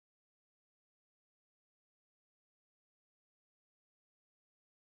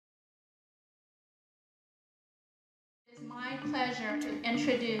my pleasure to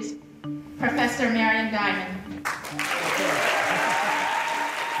introduce Professor Marian Diamond.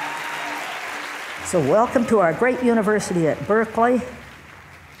 So welcome to our great university at Berkeley.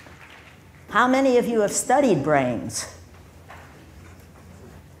 How many of you have studied brains?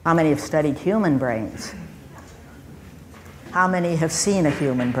 How many have studied human brains? How many have seen a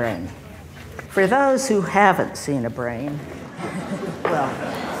human brain? For those who haven't seen a brain, well,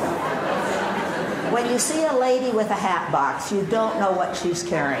 when you see a lady with a hat box, you don't know what she's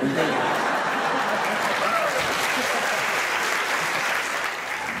carrying, do you?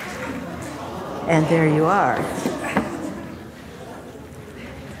 And there you are.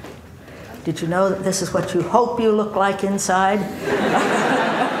 Did you know that this is what you hope you look like inside?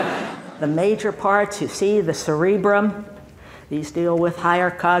 The major parts, you see, the cerebrum, these deal with higher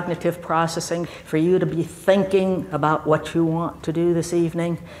cognitive processing. For you to be thinking about what you want to do this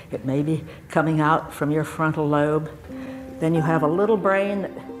evening, it may be coming out from your frontal lobe. Then you have a little brain,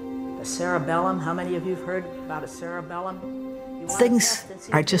 the cerebellum. How many of you have heard about a cerebellum? Things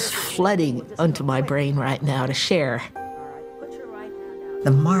are just flooding onto my brain right now to share.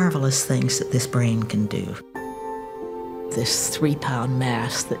 The marvelous things that this brain can do. This 3-pound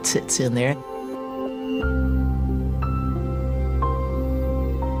mass that sits in there.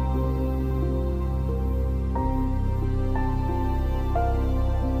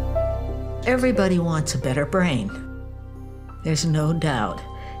 Everybody wants a better brain. There's no doubt.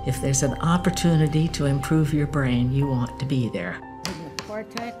 If there's an opportunity to improve your brain, you want to be there.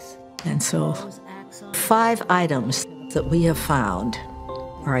 And so, 5 items that we have found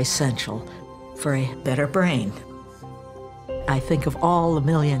are essential for a better brain. I think of all the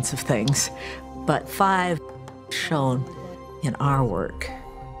millions of things, but 5 shown in our work.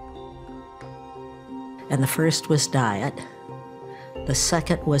 And the first was diet. The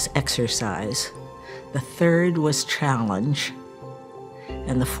second was exercise. The third was challenge.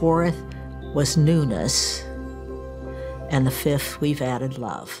 And the fourth was newness. And the fifth, we've added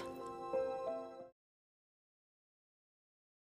love.